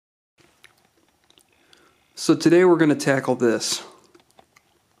So today we're going to tackle this.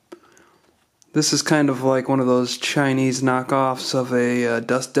 This is kind of like one of those Chinese knockoffs of a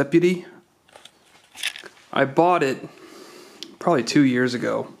dust deputy. I bought it probably 2 years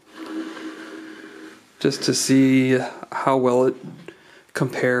ago just to see how well it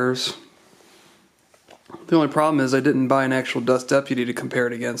compares. The only problem is I didn't buy an actual dust deputy to compare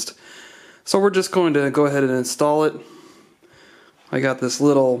it against. So we're just going to go ahead and install it. I got this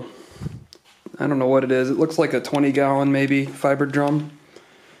little, I don't know what it is. It looks like a 20-gallon maybe fiber drum.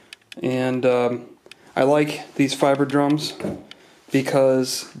 And I like these fiber drums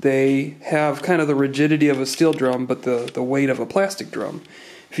because they have kind of the rigidity of a steel drum but the weight of a plastic drum.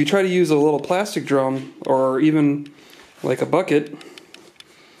 If you try to use a little plastic drum or even like a bucket,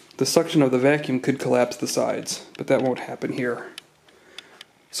 the suction of the vacuum could collapse the sides, but that won't happen here.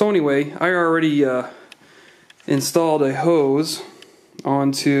 So anyway, I already installed a hose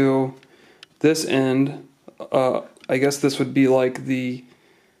onto this end. I guess this would be like the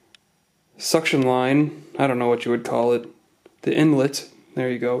suction line, I don't know what you would call it, the inlet,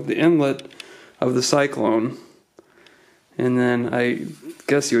 there you go, the inlet of the Cyclone. And then I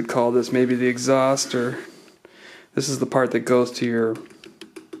guess you would call this maybe the exhaust, or this is the part that goes to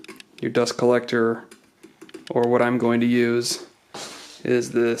your dust collector, or what I'm going to use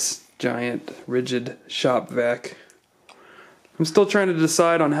is this giant rigid shop vac. I'm still trying to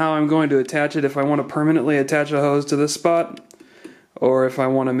decide on how I'm going to attach it, if I want to permanently attach a hose to this spot or if I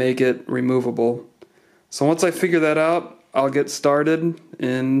want to make it removable. So once I figure that out, I'll get started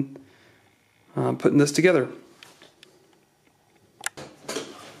in putting this together.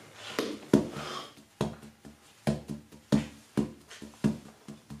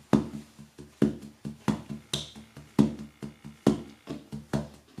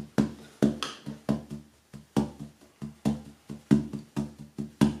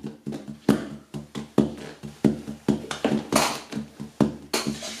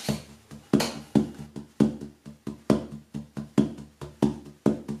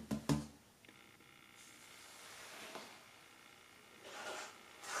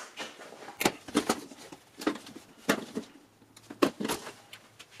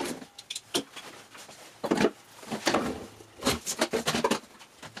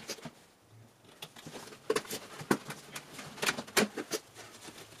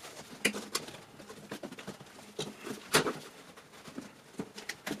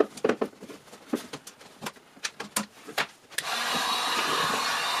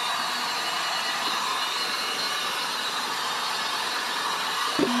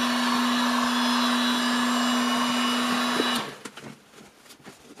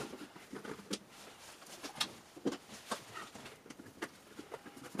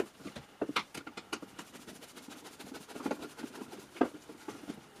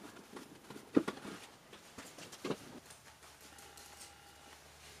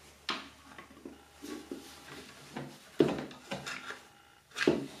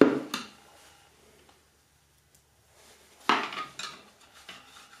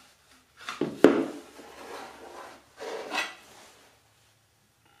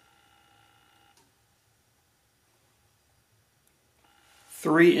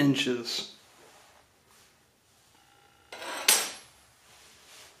 Three inches.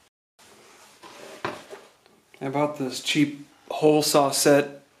 I bought this cheap hole saw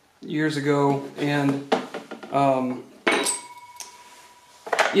set years ago, and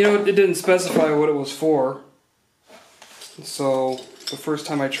you know, it didn't specify what it was for. So the first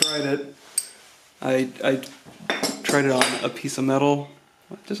time I tried it, I tried it on a piece of metal,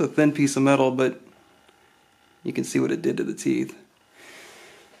 just a thin piece of metal, but you can see what it did to the teeth.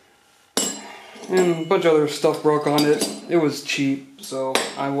 And a bunch of other stuff broke on it. It was cheap, so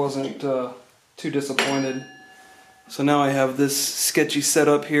I wasn't too disappointed. So now I have this sketchy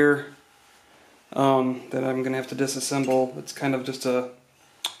setup here that I'm going to have to disassemble. It's kind of just an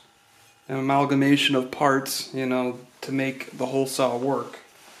amalgamation of parts, you know, to make the hole saw work.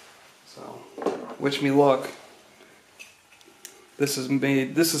 So, wish me luck. This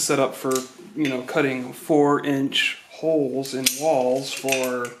is set up for, you know, cutting 4-inch holes in walls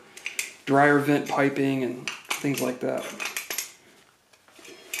for dryer vent piping and things like that.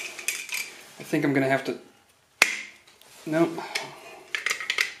 I think I'm going to have to... Nope.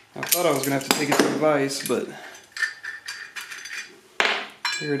 I thought I was going to have to take it to the vise, but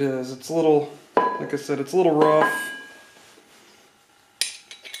here it is. It's a little, like I said, it's a little rough.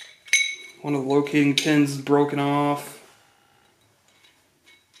 One of the locating pins is broken off.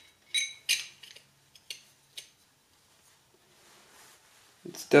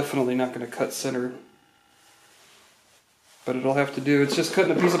 It's definitely not going to cut center, but it'll have to do. It's just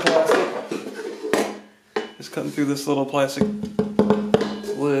cutting a piece of plastic. Just cutting through this little plastic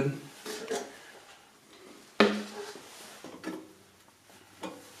lid.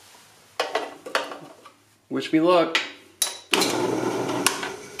 Wish me luck.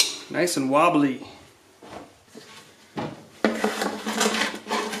 Nice and wobbly.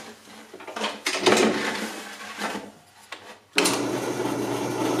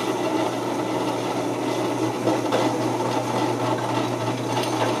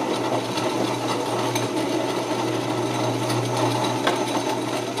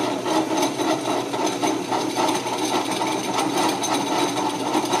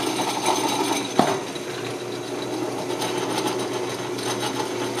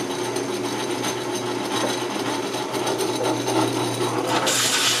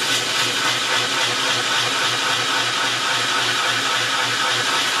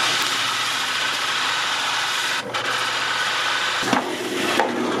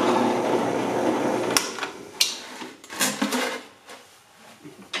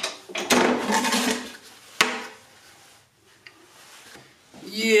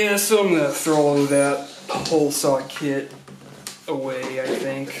 Yeah, so I'm going to throw that hole saw kit away, I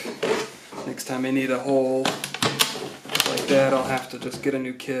think. Next time I need a hole like that, I'll have to just get a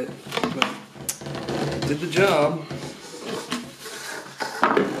new kit. But it did the job.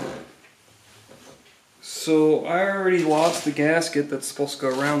 So I already lost the gasket that's supposed to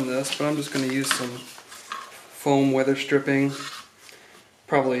go around this, but I'm just going to use some foam weather stripping.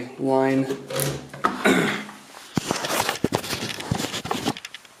 Probably line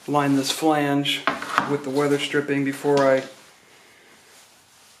this flange with the weather stripping before I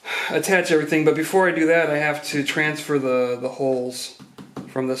attach everything. But before I do that, I have to transfer the holes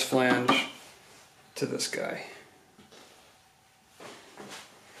from this flange to this guy.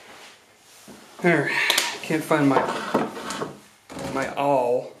 Alright, can't find my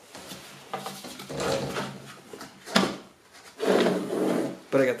awl,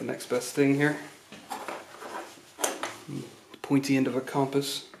 but I got the next best thing here. Pointy end of a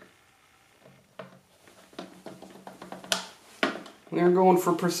compass. We're going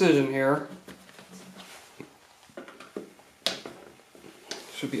for precision here.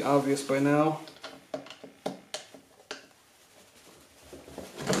 Should be obvious by now.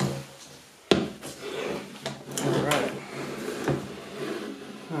 Alright.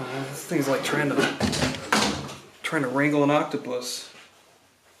 This thing's like trying to wrangle an octopus.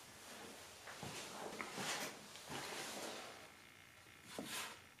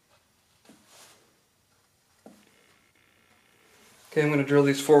 Okay, I'm going to drill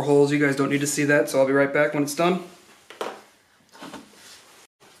these 4 holes. You guys don't need to see that, so I'll be right back when it's done.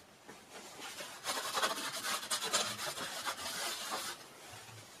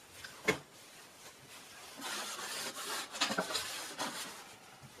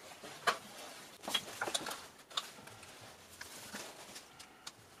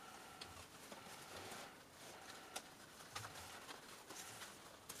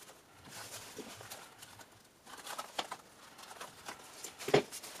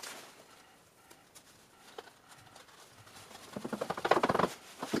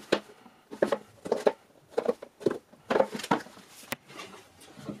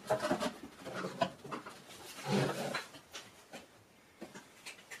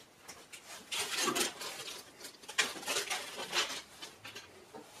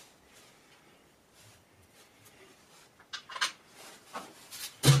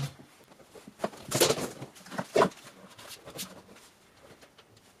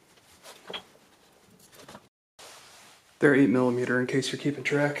 They're 8mm in case you're keeping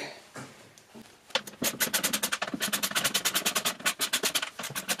track.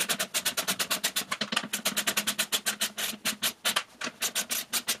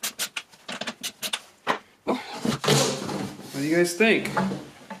 Oh. What do you guys think?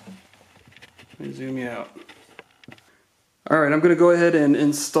 Let me zoom you out. Alright, I'm going to go ahead and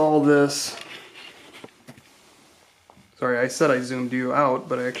install this. Sorry, I said I zoomed you out,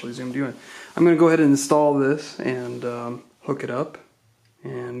 but I actually zoomed you in. I'm going to go ahead and install this and hook it up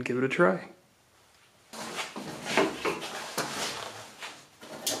and give it a try.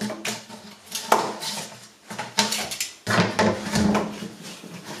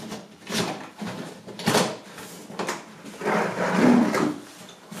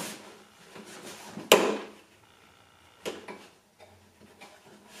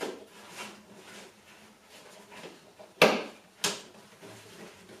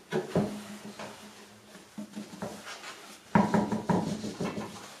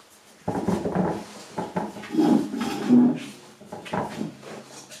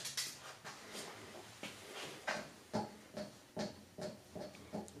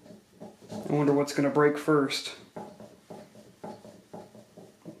 I wonder what's going to break first.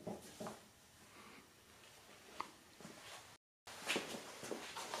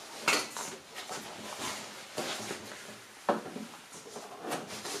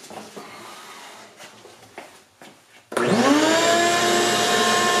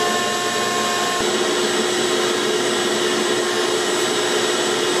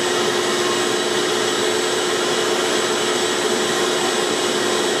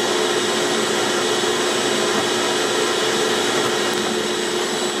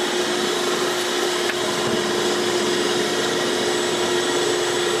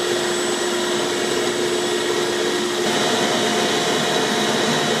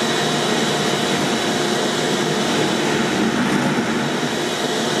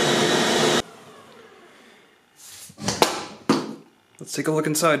 Let's take a look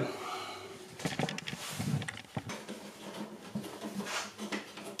inside.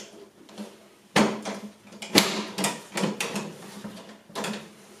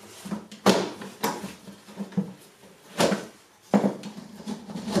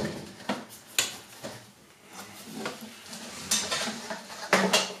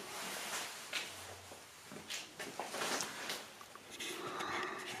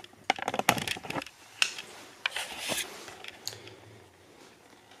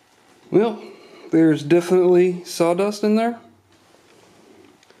 Well, there's definitely sawdust in there.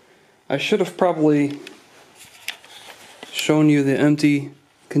 I should have probably shown you the empty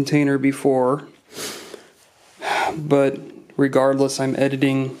container before, but regardless, I'm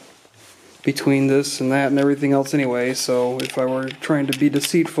editing between this and that and everything else anyway, so if I were trying to be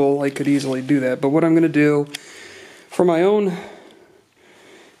deceitful, I could easily do that. But what I'm going to do, for my own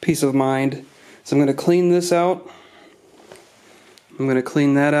peace of mind, is I'm going to clean this out, I'm going to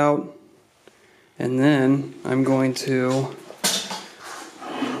clean that out, and then I'm going to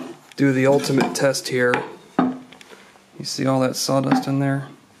do the ultimate test here. You see all that sawdust in there?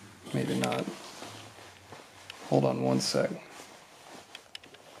 Maybe not. Hold on one sec.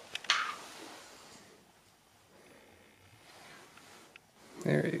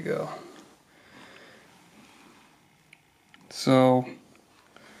 There you go. So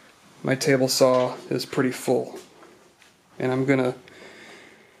my table saw is pretty full, and I'm gonna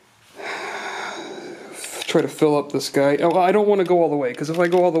try to fill up this guy. Oh, I don't want to go all the way, because if I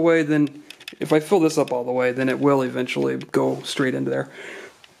go all the way, then if I fill this up all the way, then it will eventually go straight into there.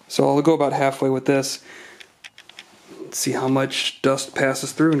 So I'll go about halfway with this, see how much dust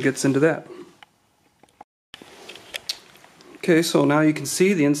passes through and gets into that. Okay, so now you can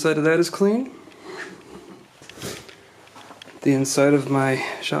see the inside of that is clean. The inside of my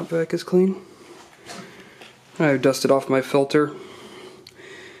shop vac is clean. I've dusted off my filter.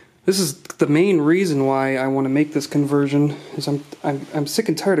 This is the main reason why I want to make this conversion, is I'm sick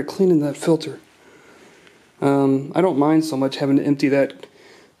and tired of cleaning that filter. I don't mind so much having to empty that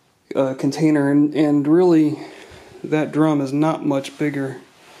container, and really that drum is not much bigger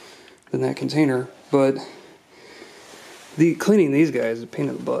than that container, but cleaning these guys is a pain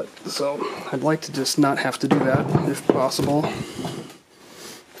in the butt, so I'd like to just not have to do that if possible.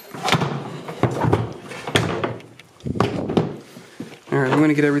 Alright, I'm going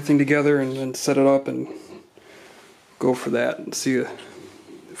to get everything together and then set it up and go for that and see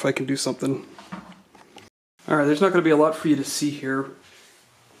if I can do something. Alright, there's not going to be a lot for you to see here,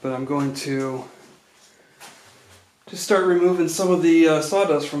 but I'm going to just start removing some of the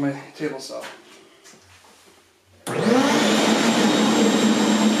sawdust from my table saw.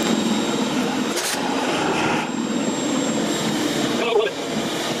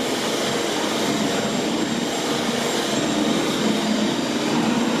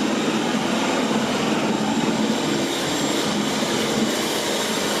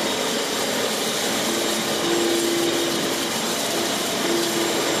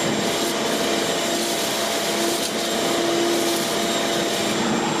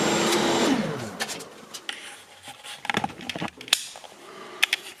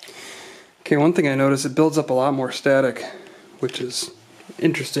 Okay, one thing I noticed, it builds up a lot more static, which is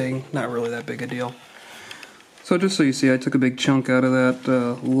interesting, not really that big a deal. So just so you see, I took a big chunk out of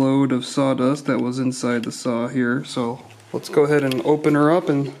that load of sawdust that was inside the saw here. So let's go ahead and open her up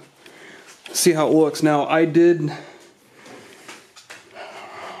and see how it looks. Now I did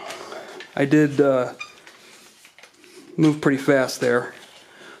move pretty fast there,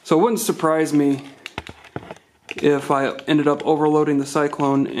 so it wouldn't surprise me if I ended up overloading the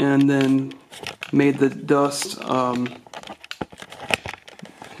Cyclone and then made the dust,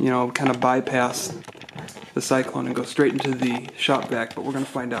 you know, kind of bypass the Cyclone and go straight into the shop vac, but we're going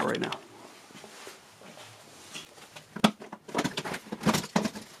to find out right now.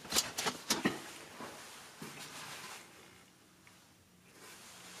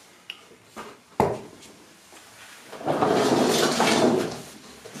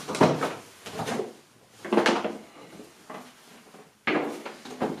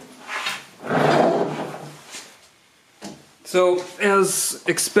 So, as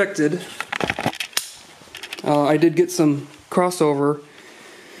expected, I did get some crossover,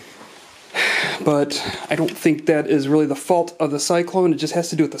 but I don't think that is really the fault of the Cyclone. It just has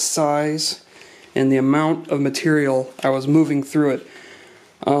to do with the size and the amount of material I was moving through it.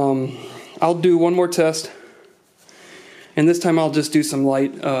 I'll do one more test, and this time I'll just do some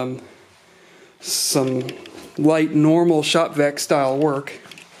light normal shop vac style work,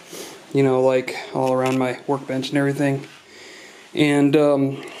 you know, like all around my workbench and everything, and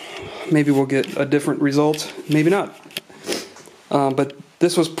maybe we'll get a different result, maybe not, but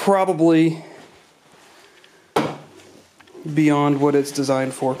this was probably beyond what it's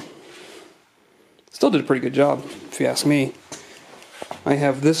designed for. Still did a pretty good job, if you ask me. I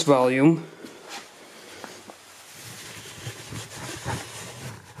have this volume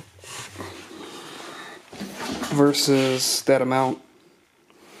versus that amount.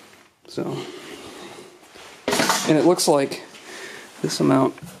 So, and it looks like this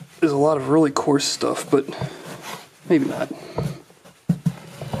amount is a lot of really coarse stuff, but maybe not.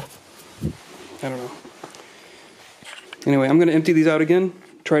 I don't know. Anyway, I'm going to empty these out again.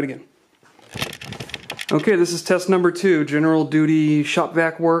 Try it again. Okay, this is test number 2, general duty shop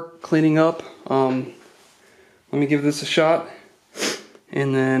vac work, cleaning up. Let me give this a shot,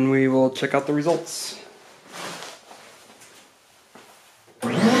 and then we will check out the results.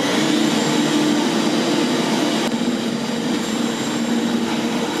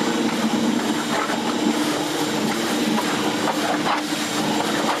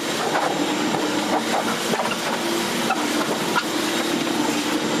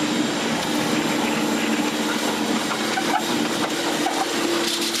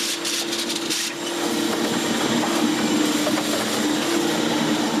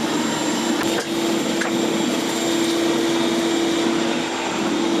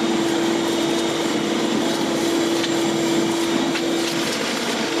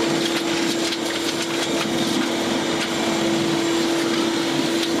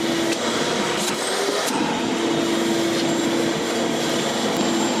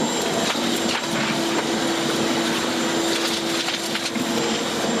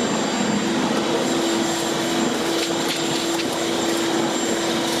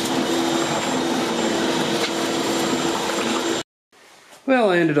 Well,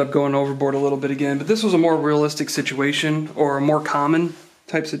 I ended up going overboard a little bit again, but this was a more realistic situation, or a more common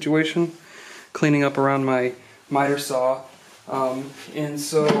type situation, cleaning up around my miter saw. And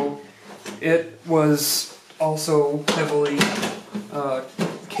so it was also heavily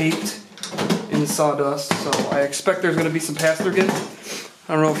caked in sawdust, so I expect there's going to be some pass-through again.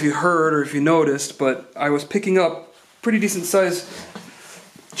 I don't know if you heard or if you noticed, but I was picking up pretty decent sized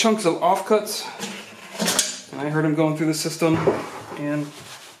chunks of offcuts, and I heard them going through the system. And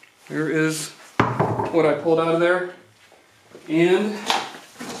here is what I pulled out of there. And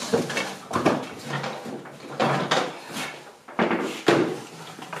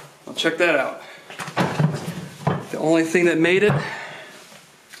I'll check that out. The only thing that made it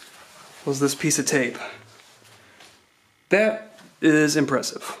was this piece of tape. That is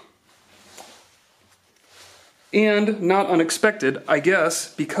impressive. And not unexpected, I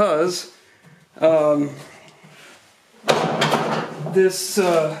guess, because this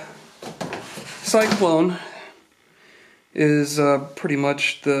Cyclone is pretty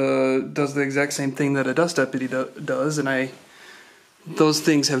much does the exact same thing that a dust deputy does, and those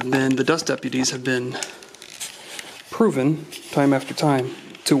things have been, the dust deputies have been proven time after time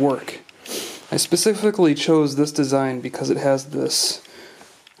to work. I specifically chose this design because it has this,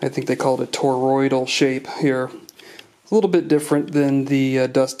 I think they call it a toroidal shape here. It's a little bit different than the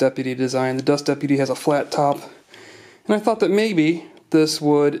dust deputy design. The dust deputy has a flat top, and I thought that maybe this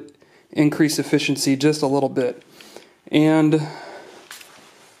would increase efficiency just a little bit. And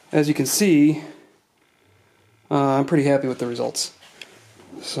as you can see, I'm pretty happy with the results.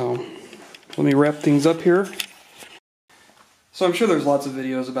 So let me wrap things up here. So I'm sure there's lots of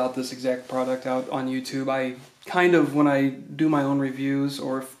videos about this exact product out on YouTube. I kind of, when I do my own reviews,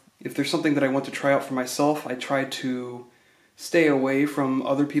 or if there's something that I want to try out for myself, I try to stay away from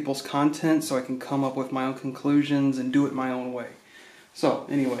other people's content so I can come up with my own conclusions and do it my own way. So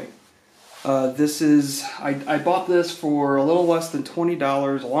anyway, this is, I bought this for a little less than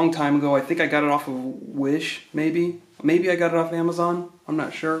 $20 a long time ago. I think I got it off of Wish, maybe I got it off Amazon, I'm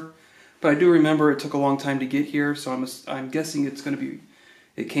not sure. But I do remember it took a long time to get here, so I'm guessing it's going to be,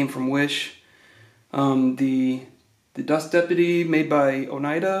 it came from Wish. The Dust Deputy, made by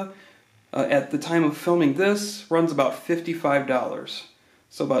Oneida, at the time of filming this, runs about $55.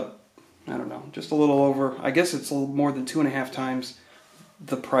 So about, I don't know, just a little over, I guess it's a little more than 2.5 times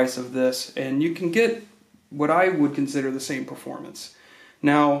the price of this. And you can get what I would consider the same performance.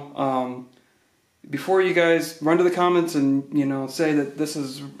 Now, before you guys run to the comments and say that this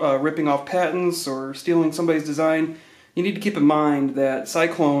is ripping off patents or stealing somebody's design, you need to keep in mind that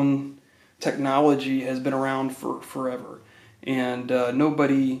Cyclone technology has been around for forever, and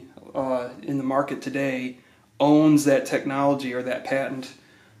nobody in the market today owns that technology or that patent,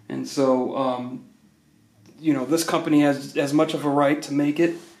 and so this company has as much of a right to make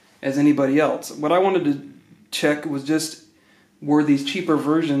it as anybody else. What I wanted to check was just, were these cheaper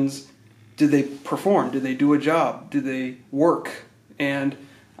versions, did they perform? Did they do a job? Did they work? And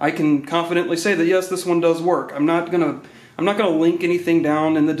I can confidently say that yes, this one does work. I'm not gonna link anything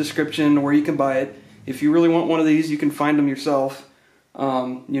down in the description where you can buy it. If you really want one of these, you can find them yourself.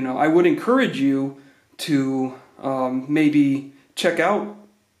 I would encourage you to maybe check out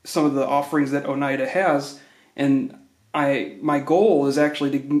some of the offerings that Oneida has, and my goal is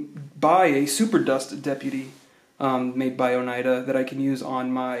actually to buy a super dust deputy made by Oneida that I can use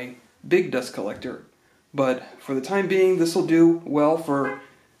on my big dust collector. But for the time being, this will do well for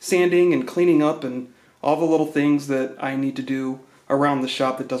sanding and cleaning up and all the little things that I need to do around the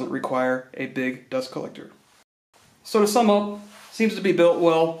shop that doesn't require a big dust collector. So to sum up, seems to be built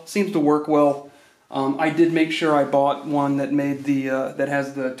well, seems to work well. I did make sure I bought one that made that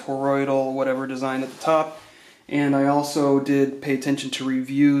has the toroidal whatever design at the top, and I also did pay attention to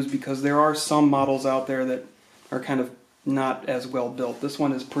reviews because there are some models out there that are kind of not as well built. This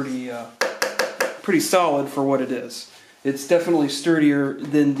one is pretty solid for what it is. It's definitely sturdier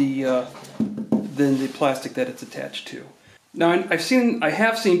than the plastic that it's attached to. Now I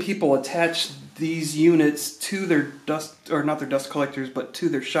have seen people attach these units to their not their dust collectors, but to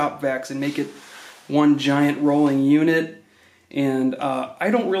their shop vacs and make it one giant rolling unit, and I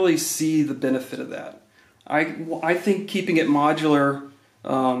don't really see the benefit of that. I think keeping it modular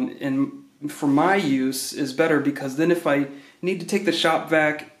and for my use is better, because then if I need to take the shop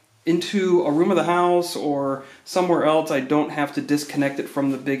vac into a room of the house or somewhere else, I don't have to disconnect it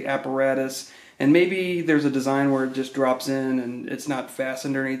from the big apparatus. And maybe there's a design where it just drops in and it's not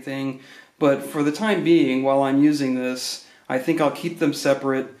fastened or anything. But for the time being, while I'm using this, I think I'll keep them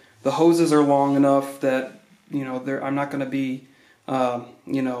separate. The hoses are long enough that I'm not going to be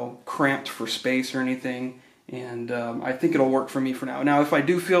cramped for space or anything. And I think it'll work for me for now. Now, if I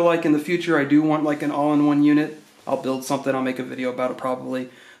do feel like in the future I do want like an all-in-one unit, I'll build something. I'll make a video about it probably.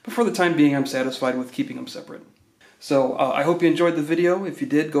 But for the time being, I'm satisfied with keeping them separate. So I hope you enjoyed the video. If you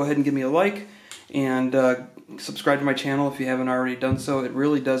did, go ahead and give me a like. And subscribe to my channel if you haven't already done so. It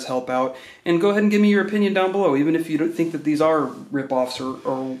really does help out. And go ahead and give me your opinion down below, even if you don't think that these are rip-offs or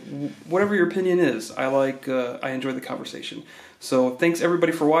whatever your opinion is. I enjoy the conversation. So thanks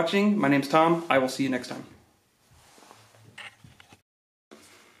everybody for watching. My name's Tom. I will see you next time.